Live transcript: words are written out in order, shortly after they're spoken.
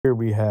Here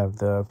we have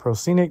the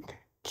Proscenic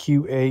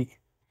Q8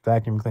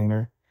 vacuum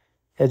cleaner.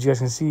 As you guys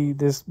can see,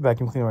 this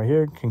vacuum cleaner right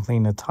here can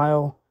clean the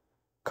tile,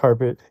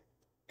 carpet,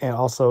 and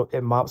also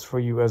it mops for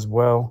you as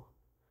well.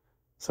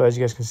 So as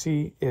you guys can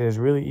see, it is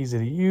really easy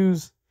to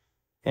use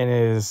and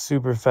it is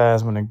super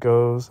fast when it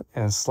goes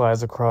and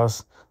slides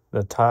across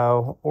the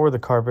tile or the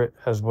carpet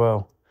as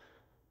well.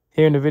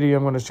 Here in the video,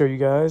 I'm going to show you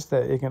guys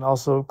that it can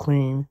also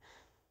clean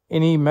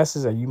any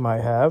messes that you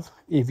might have.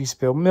 If you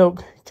spill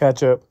milk,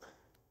 ketchup,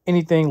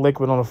 anything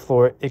liquid on the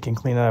floor, it can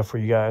clean that up for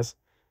you guys.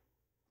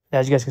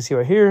 As you guys can see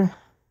right here,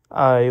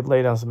 I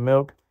lay down some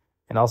milk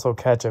and also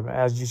ketchup.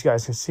 As you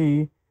guys can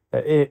see,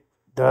 that it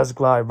does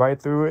glide right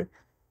through it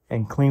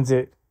and cleans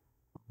it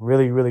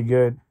really, really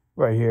good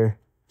right here.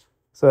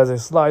 So as it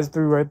slides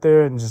through right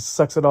there and just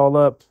sucks it all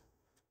up,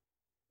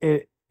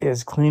 it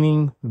is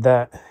cleaning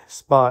that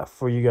spot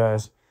for you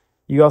guys.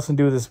 You also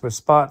do this with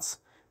spots.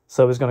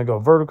 So it's going to go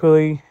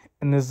vertically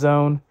in this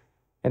zone,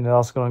 and it's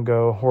also going to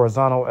go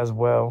horizontal as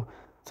well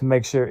to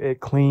make sure it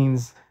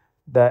cleans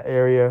that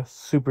area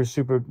super,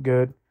 super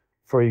good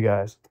for you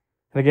guys.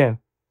 And again,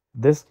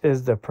 this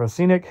is the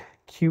Proscenic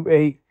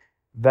Q8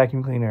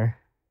 vacuum cleaner.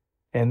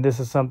 And this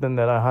is something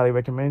that I highly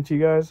recommend to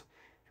you guys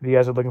if you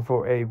guys are looking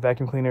for a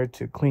vacuum cleaner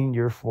to clean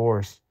your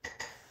floors.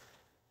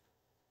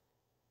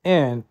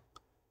 And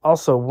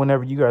also,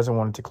 whenever you guys are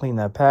wanting to clean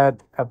that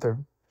pad after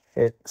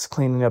it's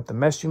cleaning up the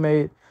mess you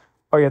made,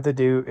 all you have to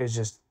do is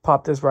just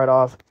pop this right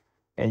off,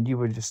 and you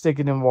would just stick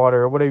it in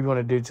water or whatever you want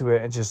to do to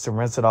it and just to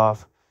rinse it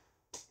off.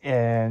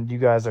 And you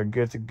guys are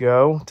good to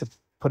go to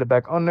put it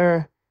back on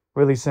there.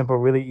 Really simple,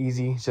 really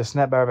easy. Just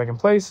snap back in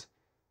place,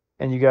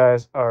 and you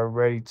guys are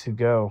ready to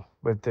go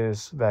with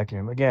this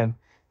vacuum. Again,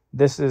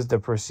 this is the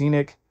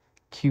Proscenic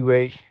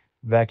Q8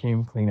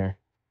 vacuum cleaner.